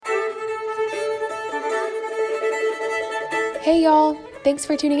Hey y'all, thanks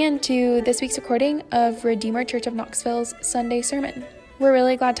for tuning in to this week's recording of Redeemer Church of Knoxville's Sunday Sermon. We're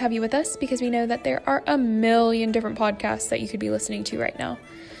really glad to have you with us because we know that there are a million different podcasts that you could be listening to right now.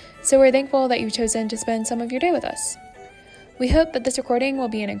 So we're thankful that you've chosen to spend some of your day with us. We hope that this recording will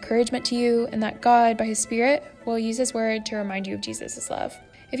be an encouragement to you and that God, by His Spirit, will use His Word to remind you of Jesus' love.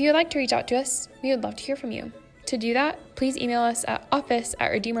 If you would like to reach out to us, we would love to hear from you. To do that, please email us at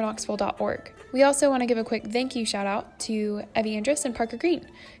office@redeemerknoxville.org. We also want to give a quick thank you shout out to Evie Andrus and Parker Green,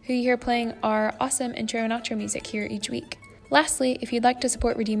 who you hear playing our awesome intro and outro music here each week. Lastly, if you'd like to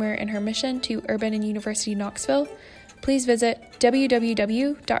support Redeemer in her mission to Urban and University Knoxville, please visit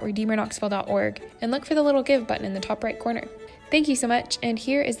www.redeemerknoxville.org and look for the little give button in the top right corner. Thank you so much, and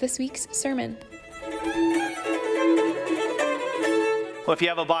here is this week's sermon. Well, if you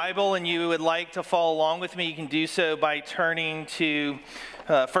have a Bible and you would like to follow along with me, you can do so by turning to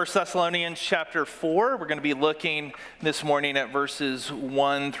 1 Thessalonians chapter 4. We're going to be looking this morning at verses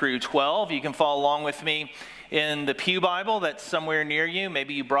 1 through 12. You can follow along with me in the Pew Bible that's somewhere near you.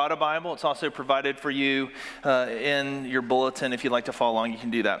 Maybe you brought a Bible. It's also provided for you in your bulletin. If you'd like to follow along, you can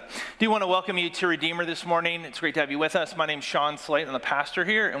do that. I do want to welcome you to Redeemer this morning. It's great to have you with us. My name's Shawn, Slate. I'm the pastor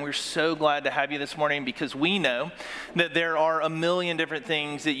here, and we're so glad to have you this morning because we know that there are a million different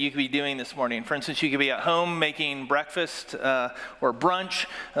things that you could be doing this morning. For instance, you could be at home making breakfast or brunch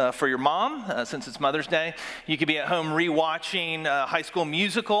for your mom, since it's Mother's Day. You could be at home rewatching High School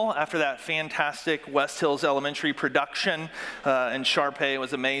Musical after that fantastic West Hills Elementary production, and Sharpay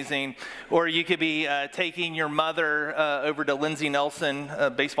was amazing. Or you could be taking your mother over to Lindsey Nelson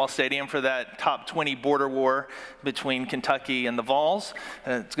Baseball Stadium for that top 20 border war between Kentucky and the Vols.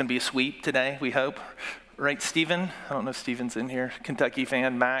 It's going to be a sweep today, we hope. Right, Stephen? I don't know if Stephen's in here. Kentucky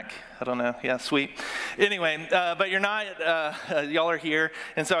fan, Mac? I don't know. Yeah, sweet. Anyway, but you're not, y'all are here,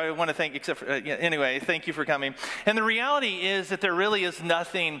 and so I want to thank, anyway, thank you for coming. And the reality is that there really is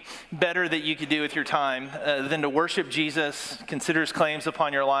nothing better that you could do with your time than to worship Jesus, consider His claims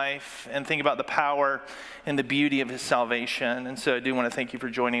upon your life, and think about the power and the beauty of His salvation. And so I do want to thank you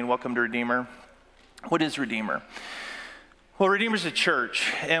for joining. Welcome to Redeemer. What is Redeemer? Well, Redeemer is a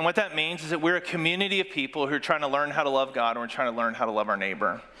church, and what that means is that we're a community of people who are trying to learn how to love God, and we're trying to learn how to love our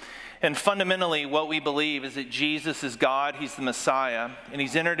neighbor. And fundamentally, what we believe is that Jesus is God, He's the Messiah, and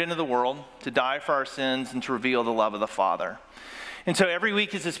He's entered into the world to die for our sins and to reveal the love of the Father. And so every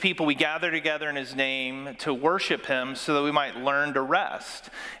week as His people, we gather together in His name to worship Him so that we might learn to rest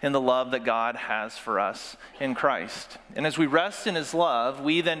in the love that God has for us in Christ. And as we rest in His love,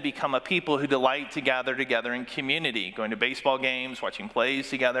 we then become a people who delight to gather together in community, going to baseball games, watching plays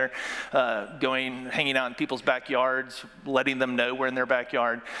together, hanging out in people's backyards, letting them know we're in their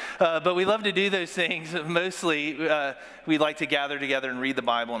backyard. But we love to do those things. Mostly, we like to gather together and read the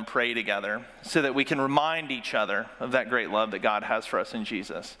Bible and pray together so that we can remind each other of that great love that God has for us in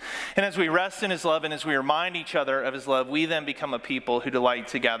Jesus. And as we rest in His love and as we remind each other of His love, we then become a people who delight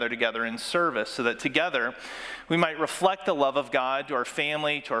to gather together in service so that together we might reflect the love of God to our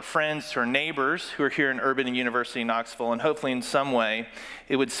family, to our friends, to our neighbors who are here in Urban and University Knoxville, and hopefully in some way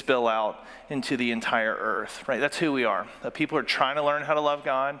it would spill out into the entire earth, right? That's who we are. People who are trying to learn how to love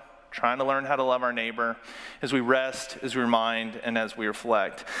God, trying to learn how to love our neighbor as we rest, as we remind, and as we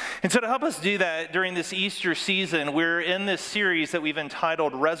reflect. And so to help us do that during this Easter season, we're in this series that we've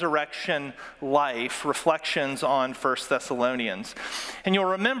entitled Resurrection Life, Reflections on 1 Thessalonians. And you'll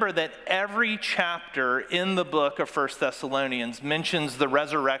remember that every chapter in the book of 1 Thessalonians mentions the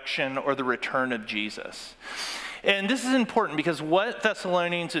resurrection or the return of Jesus. And this is important because what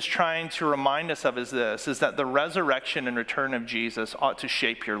Thessalonians is trying to remind us of is that the resurrection and return of Jesus ought to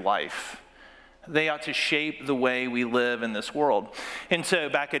shape your life. They ought to shape the way we live in this world. And so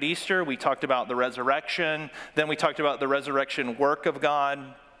back at Easter, we talked about the resurrection. Then we talked about the resurrection work of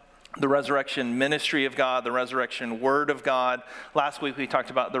God, the resurrection ministry of God, the resurrection word of God. Last week we talked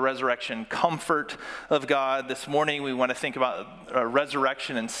about the resurrection comfort of God. This morning we want to think about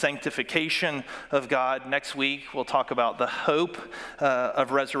resurrection and sanctification of God. Next week we'll talk about the hope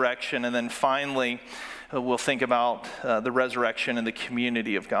of resurrection. And then finally we'll think about the resurrection and the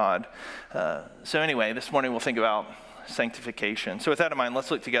community of God. So anyway, this morning we'll think about sanctification. So with that in mind,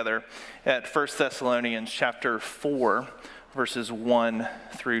 let's look together at 1 Thessalonians chapter 4, verses 1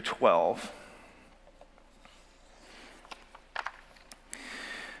 through 12.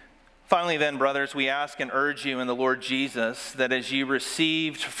 Finally then, brothers, we ask and urge you in the Lord Jesus that as you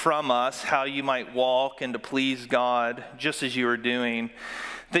received from us how you might walk and to please God, just as you are doing,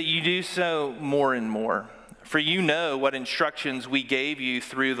 that you do so more and more. For you know what instructions we gave you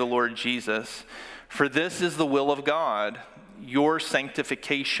through the Lord Jesus. For this is the will of God, your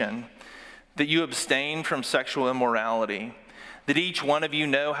sanctification, that you abstain from sexual immorality, that each one of you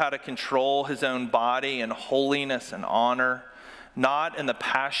know how to control his own body in holiness and honor, not in the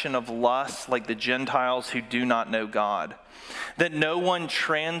passion of lust like the Gentiles who do not know God. That no one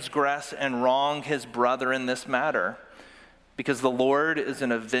transgress and wrong his brother in this matter, because the Lord is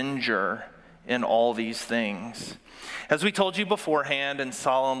an avenger in all these things, as we told you beforehand and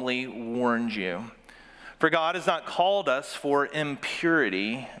solemnly warned you. For God has not called us for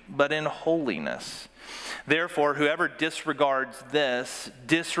impurity, but in holiness. Therefore, whoever disregards this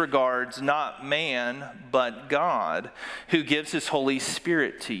disregards not man, but God, who gives his Holy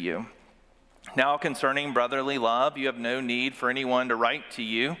Spirit to you. Now concerning brotherly love, you have no need for anyone to write to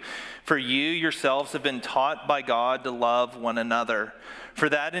you, for you yourselves have been taught by God to love one another. For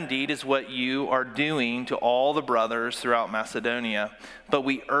that indeed is what you are doing to all the brothers throughout Macedonia. But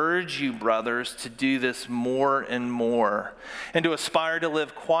we urge you, brothers, to do this more and more, and to aspire to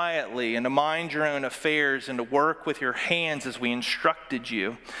live quietly, and to mind your own affairs, and to work with your hands as we instructed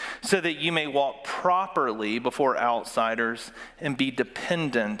you, so that you may walk properly before outsiders and be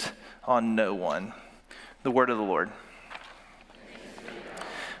dependent on no one. The word of the Lord.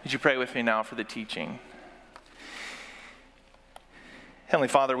 Would you pray with me now for the teaching? Heavenly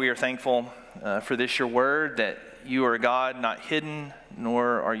Father, we are thankful for this, your word, that you are a God not hidden,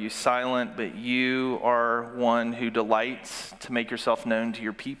 nor are you silent, but you are one who delights to make yourself known to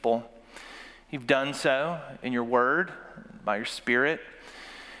your people. You've done so in your word, by your Spirit,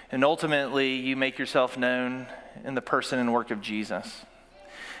 and ultimately you make yourself known in the person and work of Jesus.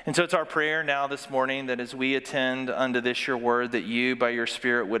 And so it's our prayer now this morning that as we attend unto this your word, that you by your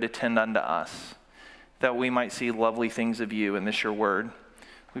Spirit would attend unto us, that we might see lovely things of you in this your word.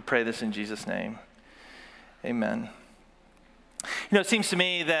 We pray this in Jesus' name. Amen. You know, it seems to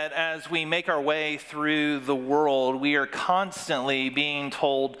me that as we make our way through the world, we are constantly being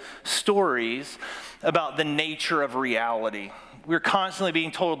told stories about the nature of reality. We're constantly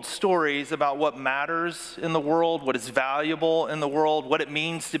being told stories about what matters in the world, what is valuable in the world, what it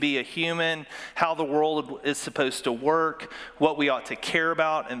means to be a human, how the world is supposed to work, what we ought to care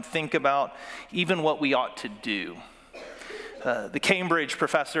about and think about, even what we ought to do. The Cambridge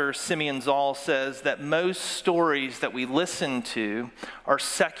professor Simeon Zoll says that most stories that we listen to are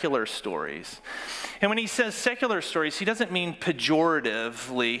secular stories. And when he says secular stories, he doesn't mean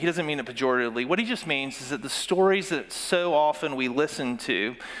pejoratively. He doesn't mean it pejoratively. What he just means is that the stories that so often we listen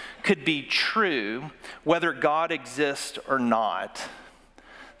to could be true whether God exists or not.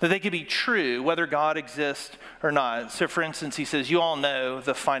 That they could be true whether God exists or not. So for instance, he says, you all know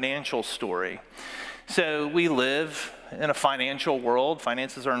the financial story. So we live in a financial world.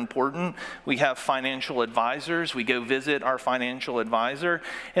 Finances are important. We have financial advisors. We go visit our financial advisor.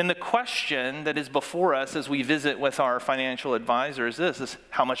 And the question that is before us as we visit with our financial advisor is this, is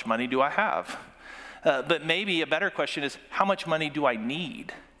how much money do I have? But maybe a better question is, how much money do I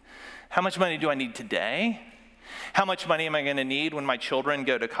need? How much money do I need today? How much money am I going to need when my children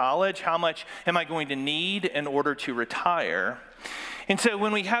go to college? How much am I going to need in order to retire? And so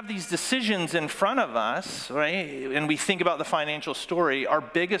when we have these decisions in front of us, right, and we think about the financial story, our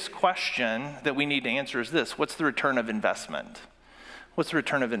biggest question that we need to answer is this: what's the return of investment? What's the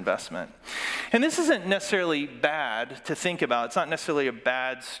return of investment? And this isn't necessarily bad to think about. It's not necessarily a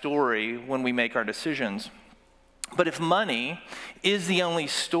bad story when we make our decisions. But if money is the only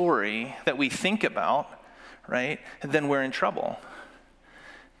story that we think about, right, then we're in trouble.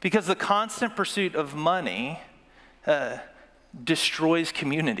 Because the constant pursuit of money destroys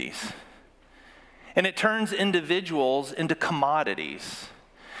communities. And it turns individuals into commodities.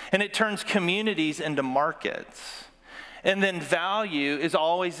 And it turns communities into markets. And then value is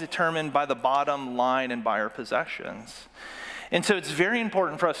always determined by the bottom line and by our possessions. And so it's very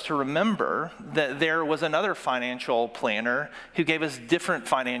important for us to remember that there was another financial planner who gave us different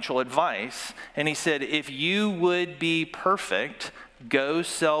financial advice. And he said, if you would be perfect, go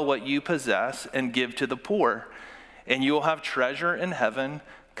sell what you possess and give to the poor, and you will have treasure in heaven.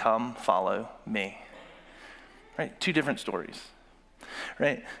 Come follow me. Right? Two different stories.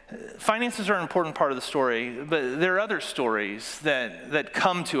 Right? Finances are an important part of the story, but there are other stories that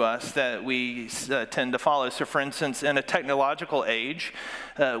come to us that we tend to follow. So for instance, in a technological age,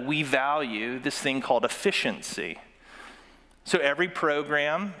 we value this thing called efficiency. So every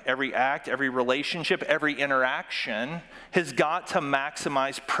program, every act, every relationship, every interaction has got to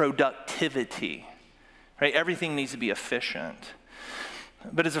maximize productivity. Right? Everything needs to be efficient.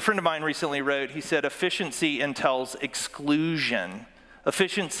 But as a friend of mine recently wrote, he said, efficiency entails exclusion.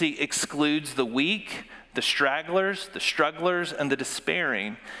 Efficiency excludes the weak, the stragglers, the strugglers, and the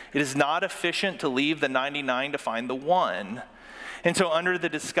despairing. It is not efficient to leave the 99 to find the one. And so under the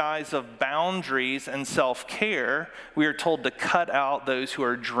disguise of boundaries and self-care, we are told to cut out those who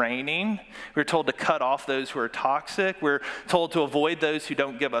are draining. We're told to cut off those who are toxic. We're told to avoid those who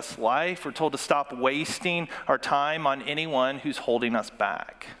don't give us life. We're told to stop wasting our time on anyone who's holding us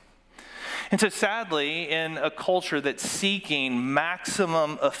back. And so sadly, in a culture that's seeking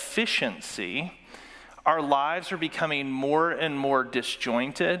maximum efficiency, our lives are becoming more and more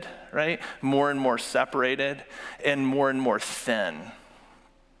disjointed, right? More and more separated and more thin.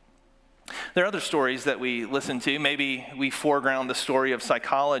 There are other stories that we listen to. Maybe we foreground the story of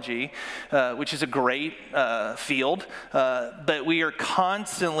psychology, which is a great field, but we are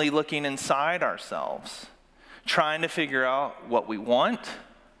constantly looking inside ourselves, trying to figure out what we want,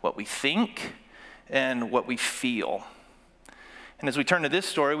 what we think, and what we feel. And as we turn to this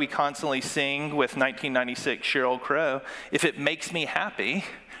story, we constantly sing with 1996 Sheryl Crow, if it makes me happy,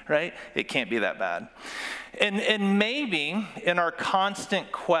 right, it can't be that bad. And maybe in our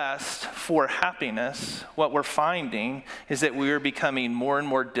constant quest for happiness, what we're finding is that we are becoming more and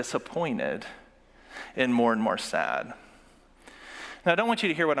more disappointed and more sad. Now, I don't want you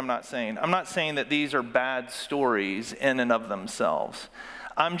to hear what I'm not saying. I'm not saying that these are bad stories in and of themselves.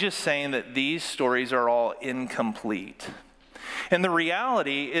 I'm just saying that these stories are all incomplete. And the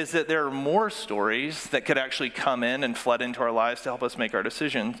reality is that there are more stories that could actually come in and flood into our lives to help us make our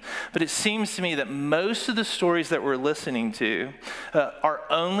decisions. But it seems to me that most of the stories that we're listening to are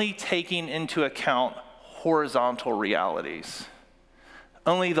only taking into account horizontal realities.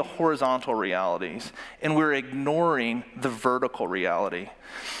 Only the horizontal realities. And we're ignoring the vertical reality.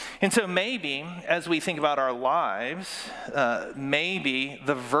 And so maybe, as we think about our lives, maybe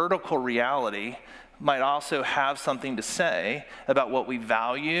the vertical reality might also have something to say about what we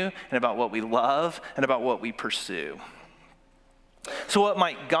value and about what we love and about what we pursue. So what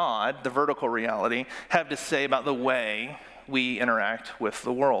might God, the vertical reality, have to say about the way we interact with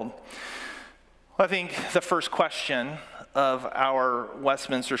the world? Well, I think the first question of our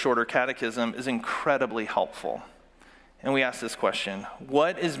Westminster Shorter Catechism is incredibly helpful. And we ask this question: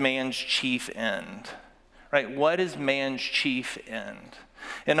 what is man's chief end? Right? What is man's chief end?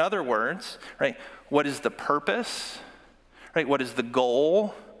 In other words, right, what is the purpose? Right? What is the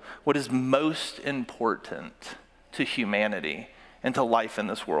goal? What is most important to humanity and to life in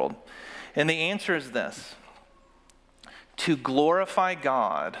this world? And the answer is this: to glorify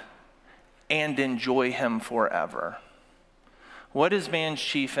God and enjoy him forever. What is man's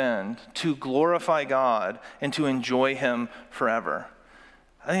chief end? To glorify God and to enjoy him forever.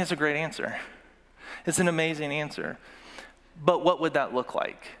 I think that's a great answer. It's an amazing answer. But what would that look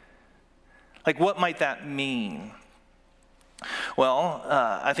like? Like, what might that mean? Well,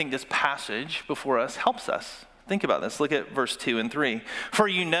 I think this passage before us helps us. Think about this. Look at verse 2 and 3. For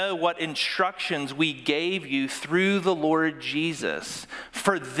you know what instructions we gave you through the Lord Jesus.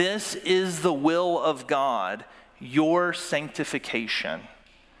 For this is the will of God, your sanctification.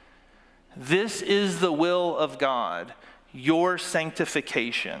 This is the will of God, your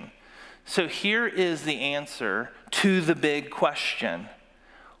sanctification. So here is the answer to the big question.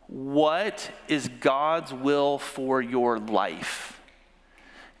 What is God's will for your life?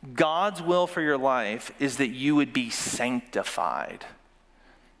 God's will for your life is that you would be sanctified.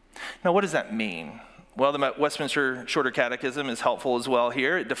 Now, what does that mean? Well, the Westminster Shorter Catechism is helpful as well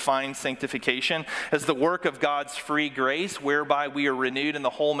here. It defines sanctification as the work of God's free grace, whereby we are renewed in the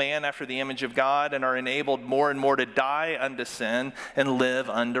whole man after the image of God and are enabled more and more to die unto sin and live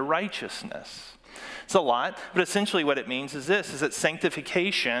unto righteousness. It's a lot, but essentially what it means is this, is that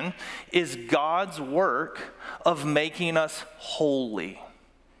sanctification is God's work of making us holy.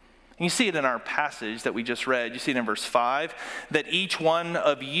 You see it in our passage that we just read. You see it in verse 5, that each one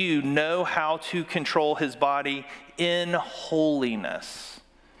of you know how to control his body in holiness.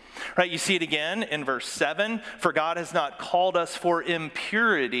 Right? You see it again in verse 7, for God has not called us for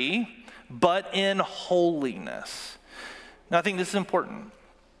impurity, but in holiness. Now, I think this is important,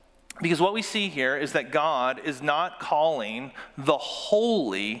 because what we see here is that God is not calling the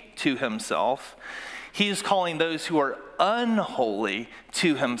holy to himself. He is calling those who are unholy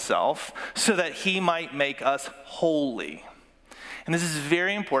to himself so that he might make us holy. And this is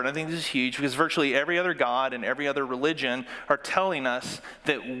very important. I think this is huge because virtually every other God and every other religion are telling us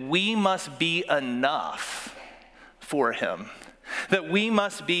that we must be enough for him. That we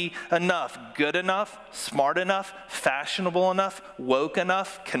must be enough, good enough, smart enough, fashionable enough, woke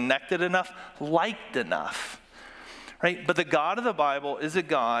enough, connected enough, liked enough. Right? But the God of the Bible is a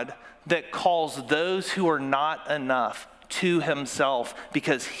God that calls those who are not enough to himself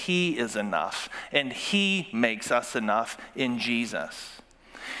because he is enough and he makes us enough in Jesus.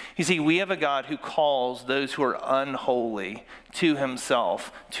 You see, we have a God who calls those who are unholy to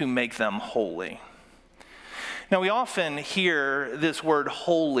himself to make them holy. Now, we often hear this word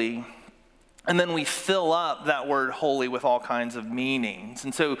holy, and then we fill up that word holy with all kinds of meanings.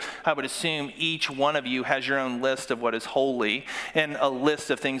 And so I would assume each one of you has your own list of what is holy and a list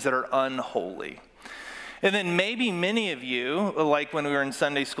of things that are unholy. And then maybe many of you, like when we were in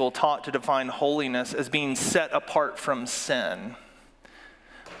Sunday school, taught to define holiness as being set apart from sin.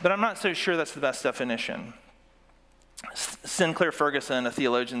 But I'm not so sure that's the best definition. Sinclair Ferguson, a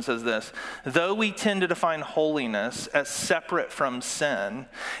theologian, says this: though we tend to define holiness as separate from sin,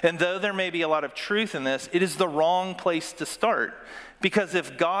 and though there may be a lot of truth in this, it is the wrong place to start. Because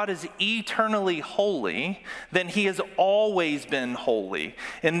if God is eternally holy, then he has always been holy.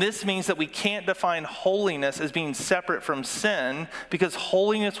 And this means that we can't define holiness as being separate from sin, because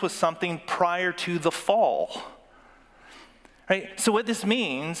holiness was something prior to the fall. Right? So what this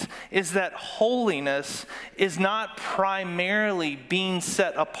means is that holiness is not primarily being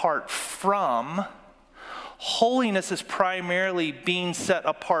set apart from. Holiness is primarily being set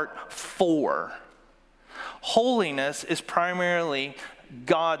apart for. Holiness is primarily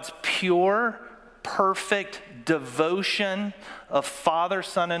God's pure, perfect devotion of Father,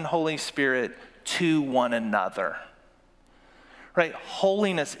 Son, and Holy Spirit to one another. Right?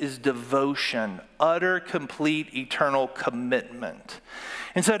 Holiness is devotion, utter, complete, eternal commitment.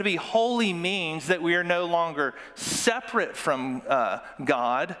 And so to be holy means that we are no longer separate from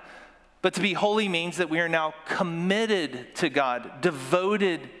God, but to be holy means that we are now committed to God,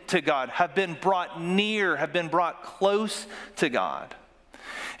 devoted to God, have been brought near, have been brought close to God.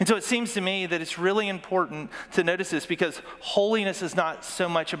 And so it seems to me that it's really important to notice this, because holiness is not so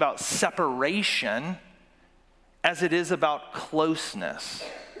much about separation as it is about closeness.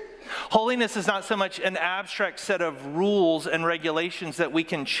 Holiness is not so much an abstract set of rules and regulations that we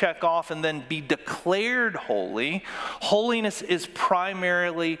can check off and then be declared holy. Holiness is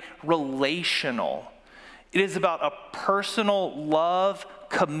primarily relational. It is about a personal love,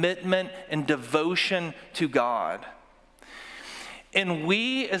 commitment, and devotion to God. And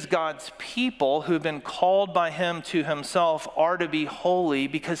we, as God's people who have been called by him to himself, are to be holy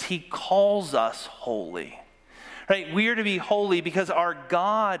because he calls us holy. Right? We are to be holy because our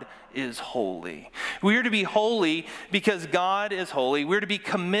God is holy. We are to be holy because God is holy. We're to be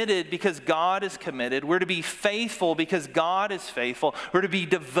committed because God is committed. We're to be faithful because God is faithful. We're to be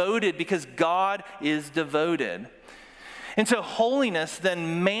devoted because God is devoted. And so holiness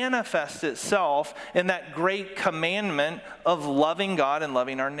then manifests itself in that great commandment of loving God and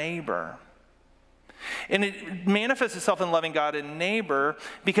loving our neighbor. And it manifests itself in loving God and neighbor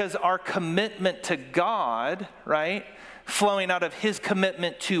because our commitment to God, right, flowing out of his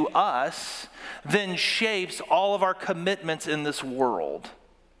commitment to us, then shapes all of our commitments in this world.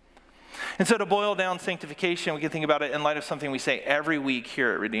 And so to boil down sanctification, we can think about it in light of something we say every week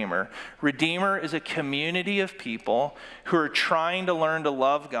here at Redeemer. Redeemer is a community of people who are trying to learn to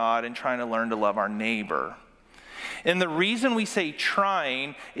love God and trying to learn to love our neighbor. And the reason we say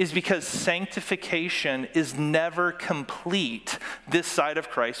trying is because sanctification is never complete this side of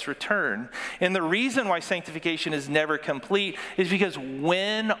Christ's return. And the reason why sanctification is never complete is because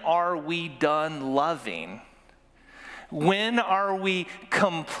when are we done loving? When are we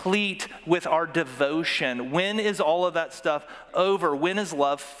complete with our devotion? When is all of that stuff over? When is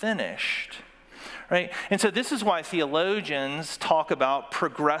love finished? Right? And so this is why theologians talk about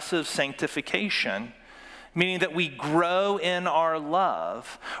progressive sanctification, meaning that we grow in our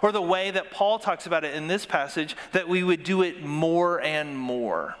love, or the way that Paul talks about it in this passage, that we would do it more and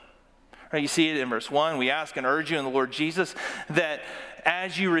more. Right, you see it in verse 1. We ask and urge you in the Lord Jesus that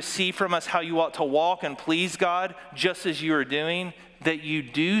as you receive from us how you ought to walk and please God, just as you are doing, that you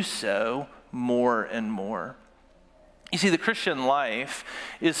do so more and more. You see, the Christian life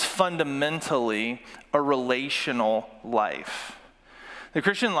is fundamentally a relational life. The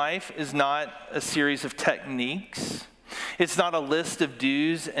Christian life is not a series of techniques. It's not a list of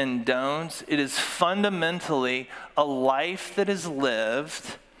do's and don'ts. It is fundamentally a life that is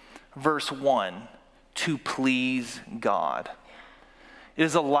lived, verse 1, to please God. It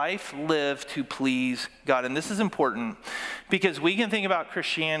is a life lived to please God. And this is important because we can think about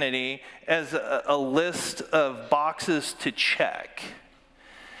Christianity as a list of boxes to check.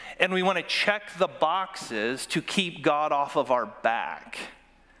 And we want to check the boxes to keep God off of our back.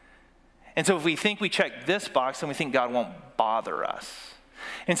 And so if we think we check this box, then we think God won't bother us.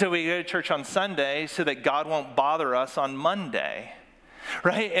 And so we go to church on Sunday so that God won't bother us on Monday.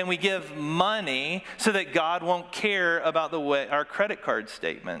 Right? And we give money so that God won't care about the way our credit card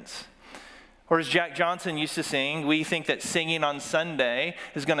statements. Or as Jack Johnson used to sing, we think that singing on Sunday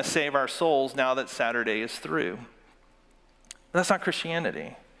is going to save our souls now that Saturday is through. That's not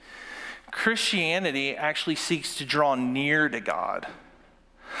Christianity. Christianity actually seeks to draw near to God.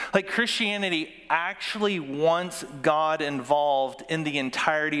 Like Christianity actually wants God involved in the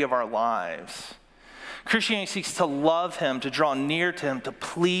entirety of our lives. Christianity seeks to love him, to draw near to him, to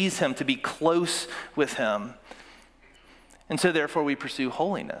please him, to be close with him. And so therefore we pursue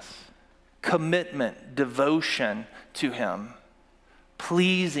holiness, commitment, devotion to him,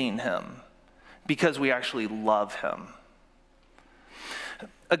 pleasing him, because we actually love him.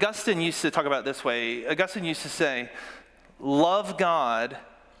 Augustine used to talk about it this way. Augustine used to say, love God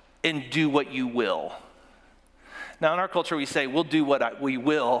and do what you will. Now in our culture we say, we'll do what we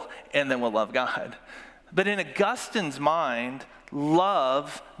will and then we'll love God. But in Augustine's mind,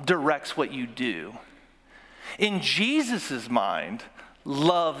 love directs what you do. In Jesus' mind,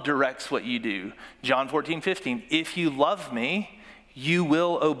 love directs what you do. John 14:15, if you love me, you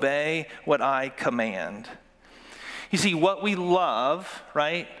will obey what I command. You see, what we love,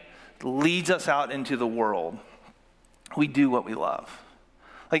 right, leads us out into the world. We do what we love.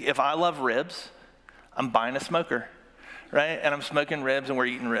 Like if I love ribs, I'm buying a smoker, right? And I'm smoking ribs and we're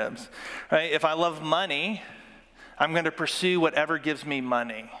eating ribs, right? If I love money, I'm going to pursue whatever gives me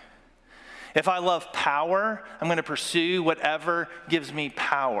money. If I love power, I'm going to pursue whatever gives me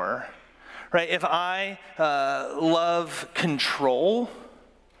power, right? If I love control,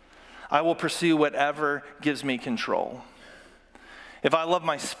 I will pursue whatever gives me control. If I love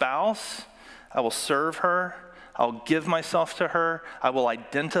my spouse, I will serve her. I'll give myself to her. I will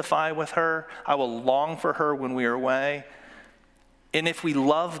identify with her. I will long for her when we are away. And if we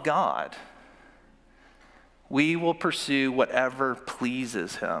love God, we will pursue whatever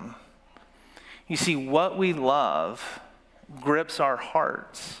pleases him. You see, what we love grips our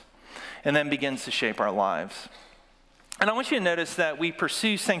hearts and then begins to shape our lives. And I want you to notice that we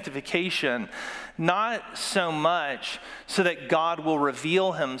pursue sanctification not so much so that God will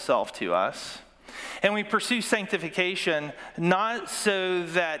reveal himself to us, and we pursue sanctification not so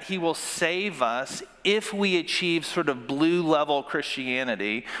that he will save us if we achieve sort of blue level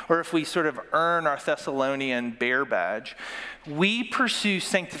Christianity or if we sort of earn our Thessalonian bear badge. We pursue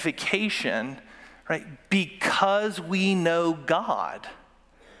sanctification, right, because we know God.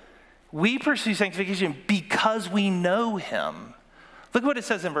 We pursue sanctification because we know him. Look what it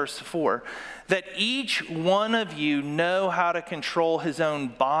says in verse 4, that each one of you know how to control his own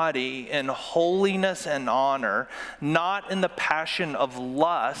body in holiness and honor, not in the passion of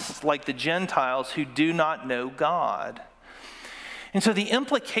lust like the Gentiles who do not know God. And so the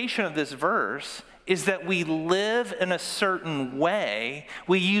implication of this verse is that we live in a certain way,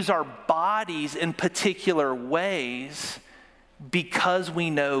 we use our bodies in particular ways because we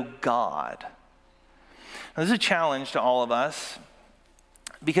know God. Now, this is a challenge to all of us.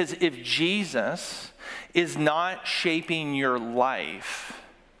 Because if Jesus is not shaping your life,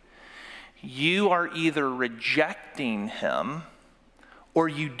 you are either rejecting him or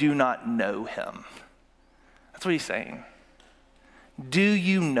you do not know him. That's what he's saying. Do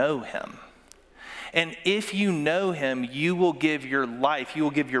you know him? And if you know him, you will give your life, you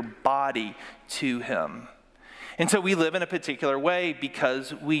will give your body to him. And so we live in a particular way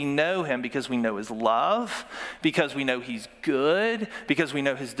because we know him, because we know his love, because we know he's good, because we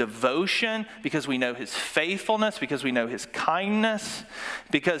know his devotion, because we know his faithfulness, because we know his kindness,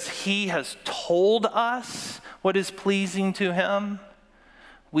 because he has told us what is pleasing to him.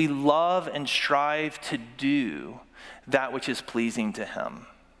 We love and strive to do that which is pleasing to him.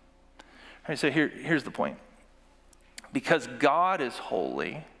 All right, so here's the point. Because God is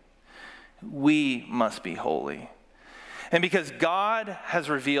holy, we must be holy. And because God has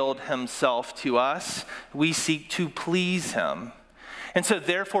revealed himself to us, we seek to please him. And so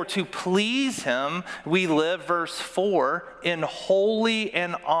therefore, to please him, we live, verse 4, in holy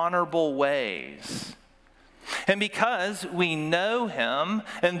and honorable ways. And because we know him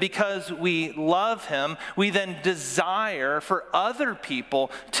and because we love him, we then desire for other people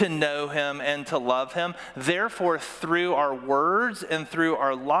to know him and to love him. Therefore, through our words and through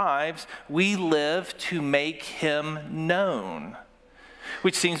our lives, we live to make him known.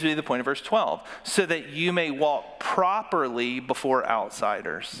 Which seems to be the point of verse 12. So that you may walk properly before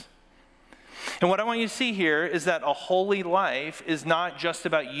outsiders. And what I want you to see here is that a holy life is not just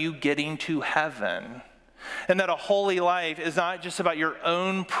about you getting to heaven. And that a holy life is not just about your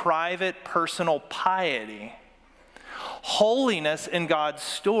own private, personal piety. Holiness in God's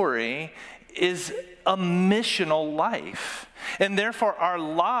story is a missional life. And therefore our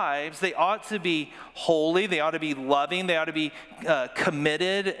lives, they ought to be holy, they ought to be loving, they ought to be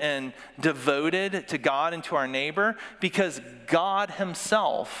committed and devoted to God and to our neighbor, because God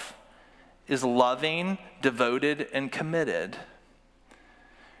himself is loving, devoted, and committed.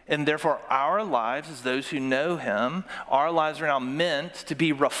 And therefore our lives, as those who know him, our lives are now meant to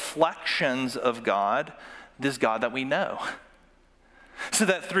be reflections of God, this God that we know. So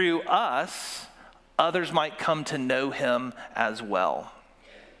that through us, others might come to know him as well.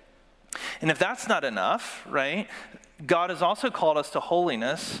 And if that's not enough, right, God has also called us to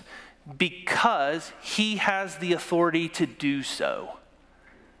holiness because he has the authority to do so.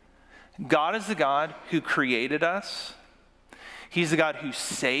 God is the God who created us. He's the God who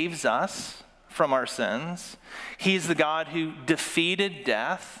saves us from our sins. He's the God who defeated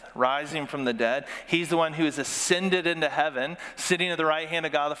death, rising from the dead. He's the one who has ascended into heaven, sitting at the right hand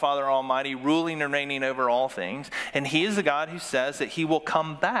of God the Father Almighty, ruling and reigning over all things. And he is the God who says that he will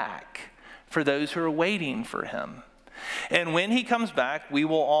come back for those who are waiting for him. And when he comes back, we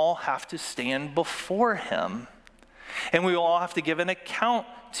will all have to stand before him. And we will all have to give an account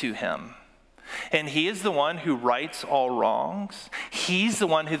to him. And he is the one who rights all wrongs. He's the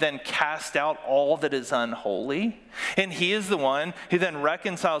one who then casts out all that is unholy. And he is the one who then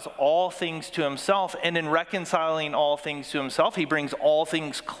reconciles all things to himself. And in reconciling all things to himself, he brings all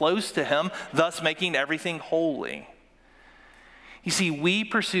things close to him, thus making everything holy. You see, we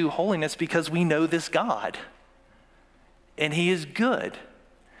pursue holiness because we know this God. And he is good.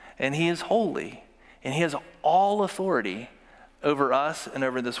 And he is holy. And he has all authority over us and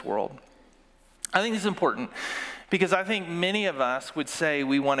over this world. I think this is important because I think many of us would say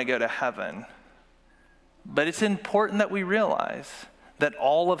we want to go to heaven. But it's important that we realize that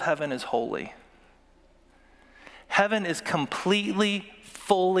all of heaven is holy. Heaven is completely,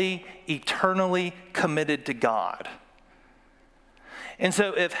 fully, eternally committed to God. And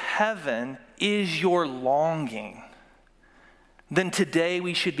so if heaven is your longing, then today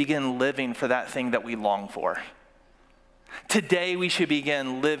we should begin living for that thing that we long for. Today we should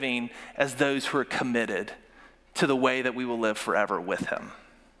begin living as those who are committed to the way that we will live forever with him.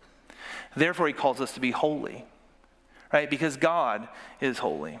 Therefore he calls us to be holy, right? Because God is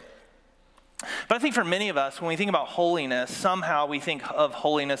holy. But I think for many of us, when we think about holiness, somehow we think of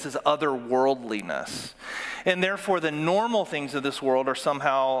holiness as otherworldliness. And therefore the normal things of this world are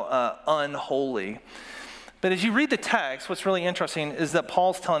somehow unholy. But as you read the text, what's really interesting is that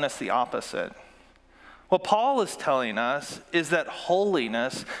Paul's telling us the opposite. What Paul is telling us is that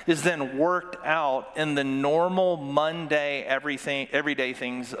holiness is then worked out in the normal, mundane, everyday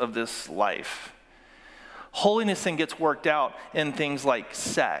things of this life. Holiness then gets worked out in things like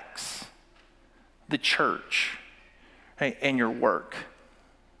sex, the church, right, and your work.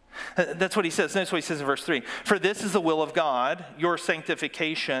 That's what he says. Notice what he says in verse 3. For this is the will of God, your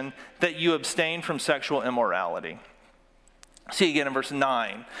sanctification, that you abstain from sexual immorality. See again in verse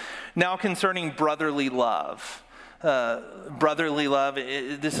 9. Now concerning brotherly love. Brotherly love,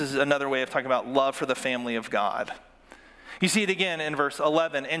 this is another way of talking about love for the family of God. You see it again in verse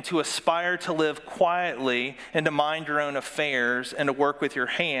 11. And to aspire to live quietly and to mind your own affairs and to work with your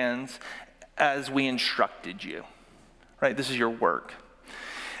hands as we instructed you. Right? This is your work.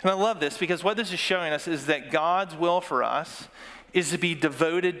 And I love this because what this is showing us is that God's will for us is to be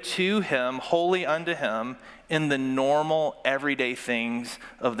devoted to him, wholly unto him, in the normal, everyday things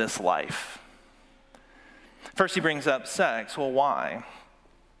of this life. First, he brings up sex. Well, why?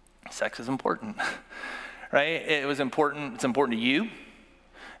 Sex is important, right? It's important to you.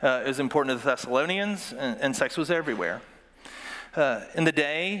 It was important to the Thessalonians, and sex was everywhere. In the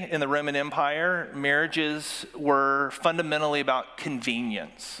day, in the Roman Empire, marriages were fundamentally about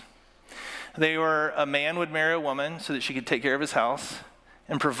convenience. A man would marry a woman so that she could take care of his house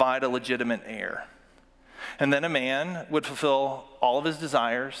and provide a legitimate heir. And then a man would fulfill all of his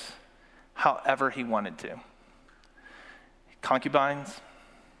desires however he wanted to. Concubines,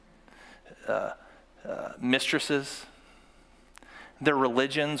 mistresses, their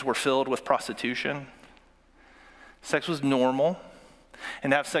religions were filled with prostitution. Sex was normal,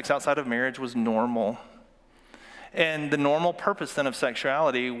 and to have sex outside of marriage was normal. And the normal purpose then of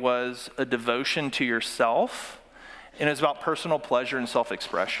sexuality was a devotion to yourself, and it was about personal pleasure and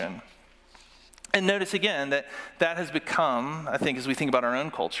self-expression. And notice again that has become, I think as we think about our own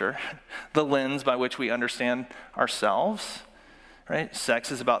culture, the lens by which we understand ourselves, right?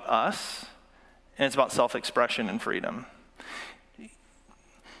 Sex is about us, and it's about self-expression and freedom.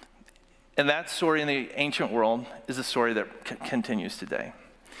 And that story in the ancient world is a story that continues today.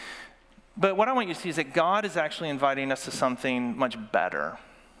 But what I want you to see is that God is actually inviting us to something much better.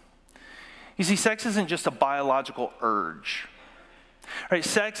 You see, sex isn't just a biological urge. Right?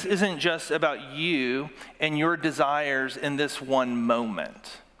 Sex isn't just about you and your desires in this one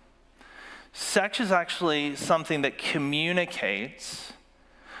moment. Sex is actually something that communicates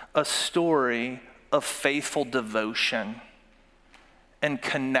a story of faithful devotion and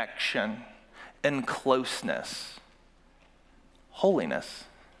connection and closeness, holiness.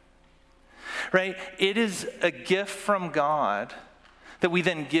 Right? It is a gift from God that we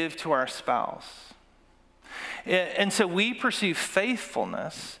then give to our spouse. And so we pursue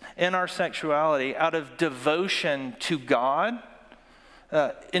faithfulness in our sexuality out of devotion to God,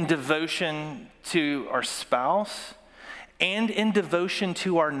 in devotion to our spouse, and in devotion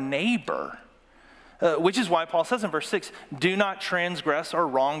to our neighbor. Which is why Paul says in verse 6, do not transgress or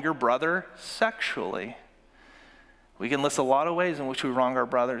wrong your brother sexually. We can list a lot of ways in which we wrong our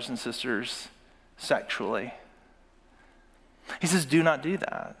brothers and sisters sexually. He says, do not do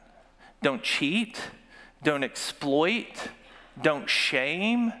that. Don't cheat. Don't exploit. Don't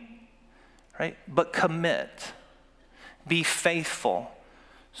shame. Right? But commit. Be faithful.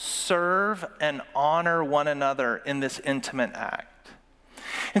 Serve and honor one another in this intimate act.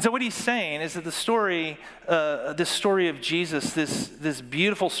 And so what he's saying is that this story of Jesus, this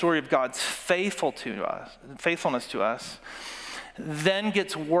beautiful story of God's faithfulness to us, then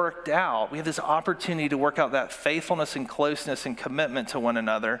gets worked out. We have this opportunity to work out that faithfulness and closeness and commitment to one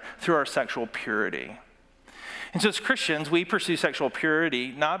another through our sexual purity. And so as Christians, we pursue sexual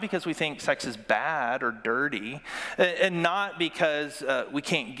purity not because we think sex is bad or dirty, and not because we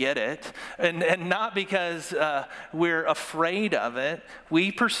can't get it, and not because we're afraid of it.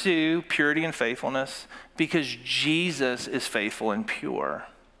 We pursue purity and faithfulness because Jesus is faithful and pure.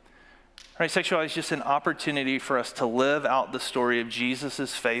 Right? Sexuality is just an opportunity for us to live out the story of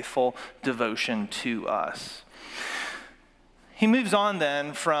Jesus' faithful devotion to us. He moves on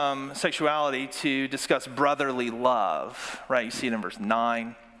then from sexuality to discuss brotherly love, right? You see it in verse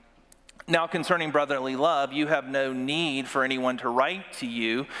 9. Now concerning brotherly love, you have no need for anyone to write to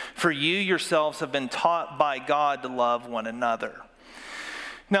you, for you yourselves have been taught by God to love one another.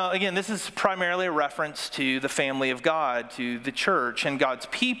 Now, again, this is primarily a reference to the family of God, to the church, and God's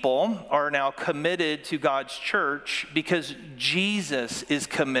people are now committed to God's church because Jesus is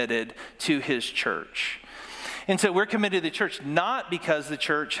committed to his church. And so we're committed to the church not because the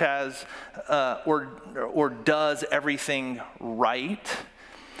church has or does everything right.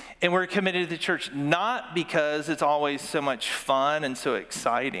 And we're committed to the church not because it's always so much fun and so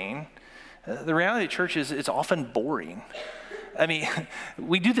exciting. The reality of the church is it's often boring. I mean,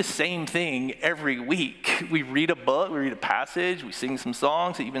 we do the same thing every week. We read a book, we read a passage, we sing some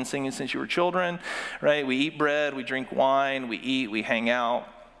songs that you've been singing since you were children, right? We eat bread, we drink wine, we eat, we hang out.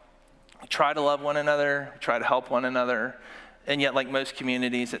 We try to love one another, we try to help one another, and yet like most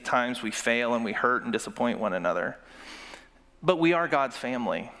communities, at times we fail and we hurt and disappoint one another. But we are God's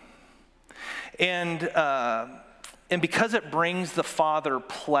family. And because it brings the Father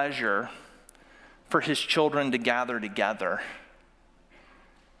pleasure for his children to gather together,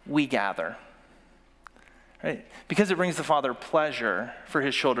 we gather. Right? Because it brings the Father pleasure for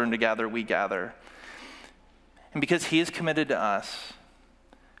his children to gather, we gather. And because he is committed to us,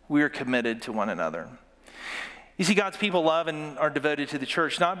 we are committed to one another. You see, God's people love and are devoted to the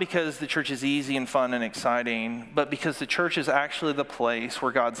church, not because the church is easy and fun and exciting, but because the church is actually the place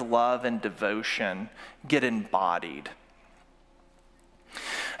where God's love and devotion get embodied.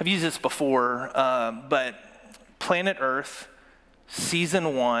 I've used this before, but Planet Earth,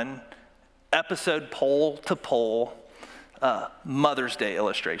 Season 1, episode pole to pole, Mother's Day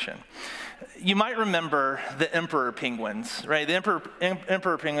illustration. You might remember the emperor penguins, right? The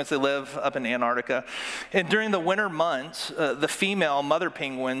emperor penguins, they live up in Antarctica. And during the winter months, the female mother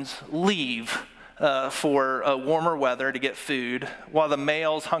penguins leave for warmer weather to get food, while the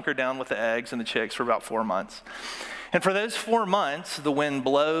males hunker down with the eggs and the chicks for about 4 months. And for those 4 months, the wind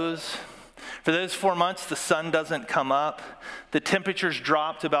blows. For those 4 months, the sun doesn't come up. The temperatures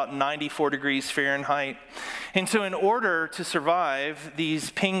drop to about 94 degrees Fahrenheit. And so in order to survive,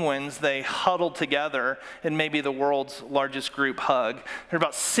 these penguins, they huddle together in maybe the world's largest group hug. There are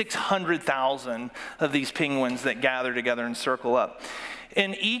about 600,000 of these penguins that gather together and circle up.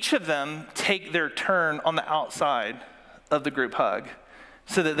 And each of them take their turn on the outside of the group hug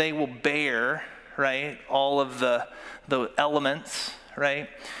so that they will bear, right, all of the elements, right?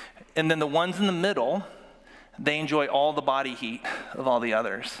 And then the ones in the middle, they enjoy all the body heat of all the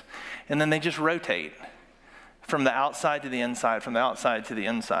others. And then they just rotate from the outside to the inside, from the outside to the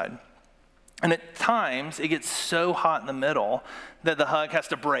inside. And at times, it gets so hot in the middle that the hug has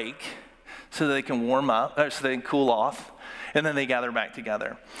to break so that they can warm up, or so they can cool off, and then they gather back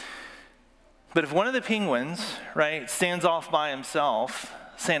together. But if one of the penguins, right, stands off by himself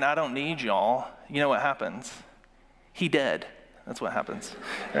saying, I don't need y'all, you know what happens? He dead. That's what happens,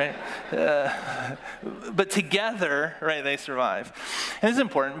 right? But together, right, they survive. And this is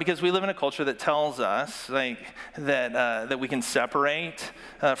important because we live in a culture that tells us that we can separate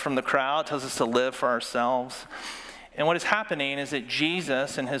from the crowd, tells us to live for ourselves. And what is happening is that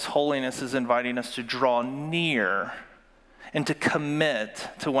Jesus in his holiness is inviting us to draw near and to commit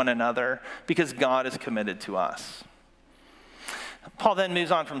to one another because God is committed to us. Paul then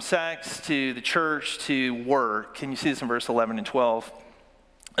moves on from sex to the church to work. Can you see this in verse 11 and 12?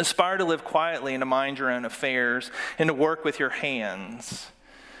 Aspire to live quietly and to mind your own affairs and to work with your hands.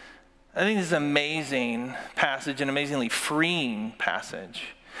 I think this is an amazing passage, an amazingly freeing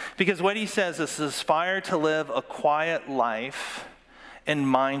passage. Because what he says is aspire to live a quiet life and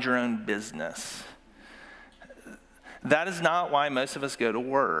mind your own business. That is not why most of us go to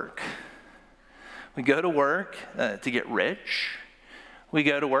work. We go to work to get rich. We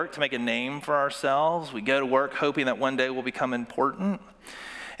go to work to make a name for ourselves. We go to work hoping that one day we'll become important.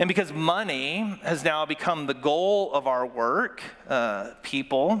 And because money has now become the goal of our work,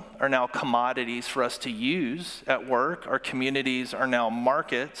 people are now commodities for us to use at work. Our communities are now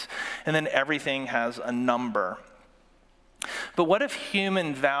markets. And then everything has a number. But what if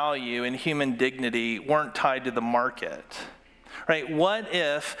human value and human dignity weren't tied to the market? Right? What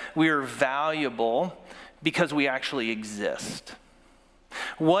if we are valuable because we actually exist?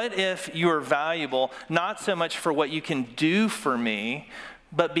 What if you are valuable not so much for what you can do for me,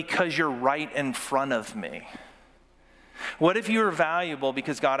 but because you're right in front of me? What if you are valuable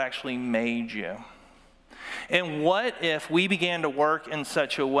because God actually made you? And what if we began to work in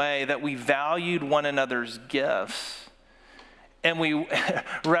such a way that we valued one another's gifts and we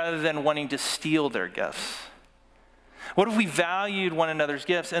rather than wanting to steal their gifts? What if we valued one another's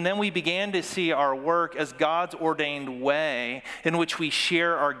gifts and then we began to see our work as God's ordained way in which we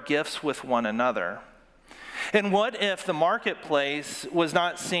share our gifts with one another? And what if the marketplace was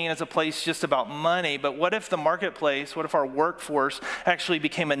not seen as a place just about money, but what if the marketplace, what if our workforce actually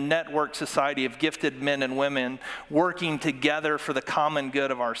became a network society of gifted men and women working together for the common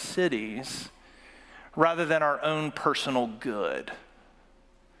good of our cities rather than our own personal good?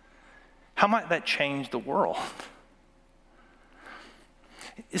 How might that change the world?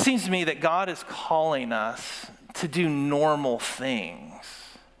 It seems to me that God is calling us to do normal things.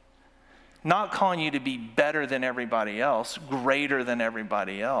 Not calling you to be better than everybody else, greater than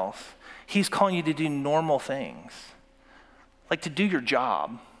everybody else. He's calling you to do normal things. Like to do your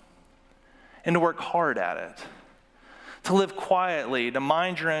job and to work hard at it. To live quietly, to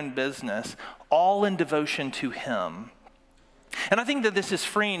mind your own business, all in devotion to him. And I think that this is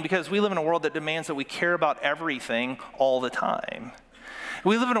freeing because we live in a world that demands that we care about everything all the time.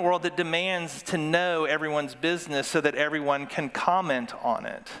 We live in a world that demands to know everyone's business so that everyone can comment on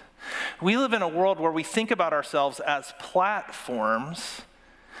it. We live in a world where we think about ourselves as platforms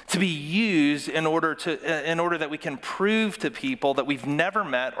to be used in order that we can prove to people that we've never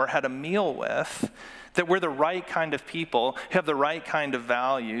met or had a meal with that we're the right kind of people, who have the right kind of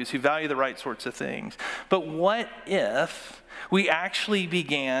values, who value the right sorts of things. But what if we actually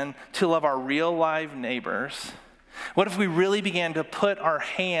began to love our real live neighbors? What if we really began to put our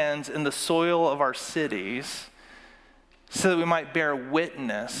hands in the soil of our cities so that we might bear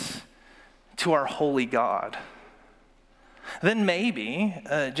witness to our holy God? Then maybe,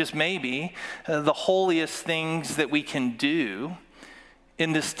 just maybe, the holiest things that we can do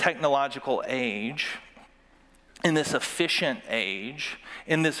in this technological age, in this efficient age,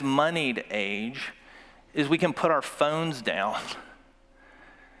 in this moneyed age, is we can put our phones down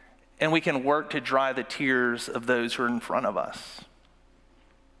and we can work to dry the tears of those who are in front of us.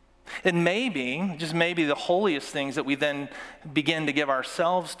 And maybe, just maybe, the holiest things that we then begin to give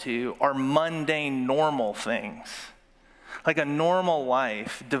ourselves to are mundane, normal things. Like a normal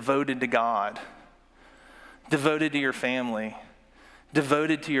life devoted to God, devoted to your family,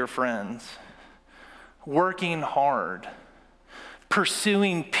 devoted to your friends, working hard,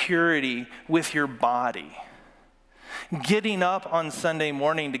 pursuing purity with your body, getting up on Sunday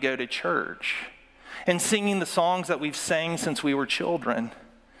morning to go to church, and singing the songs that we've sang since we were children,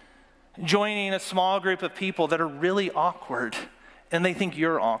 joining a small group of people that are really awkward, and they think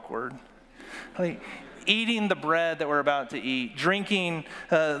you're awkward. Like, eating the bread that we're about to eat, drinking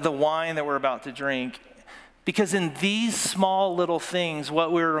the wine that we're about to drink. Because in these small little things,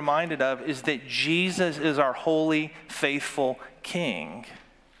 what we're reminded of is that Jesus is our holy, faithful King.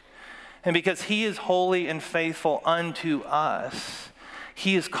 And because he is holy and faithful unto us,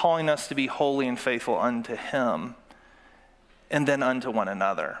 he is calling us to be holy and faithful unto him, and then unto one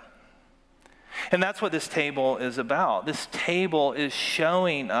another. And that's what this table is about. This table is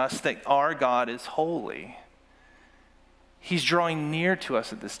showing us that our God is holy. He's drawing near to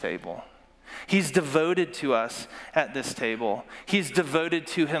us at this table. He's devoted to us at this table. He's devoted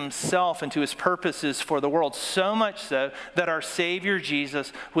to himself and to his purposes for the world, so much so that our Savior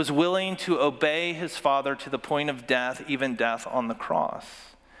Jesus was willing to obey his Father to the point of death, even death on the cross.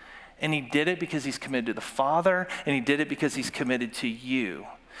 And he did it because he's committed to the Father, and he did it because he's committed to you.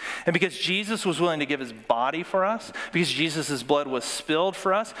 And because Jesus was willing to give his body for us, because Jesus' blood was spilled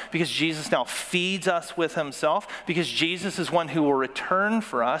for us, because Jesus now feeds us with himself, because Jesus is one who will return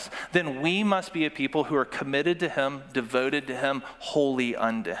for us, then we must be a people who are committed to him, devoted to him, holy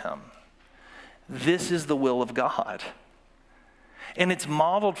unto him. This is the will of God. And it's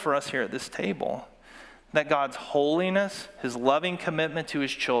modeled for us here at this table, that God's holiness, his loving commitment to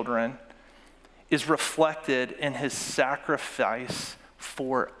his children, is reflected in his sacrifice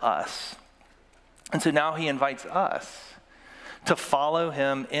for us. And so now he invites us to follow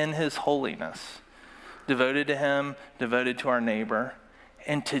him in his holiness, devoted to him, devoted to our neighbor,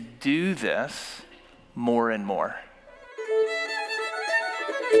 and to do this more and more.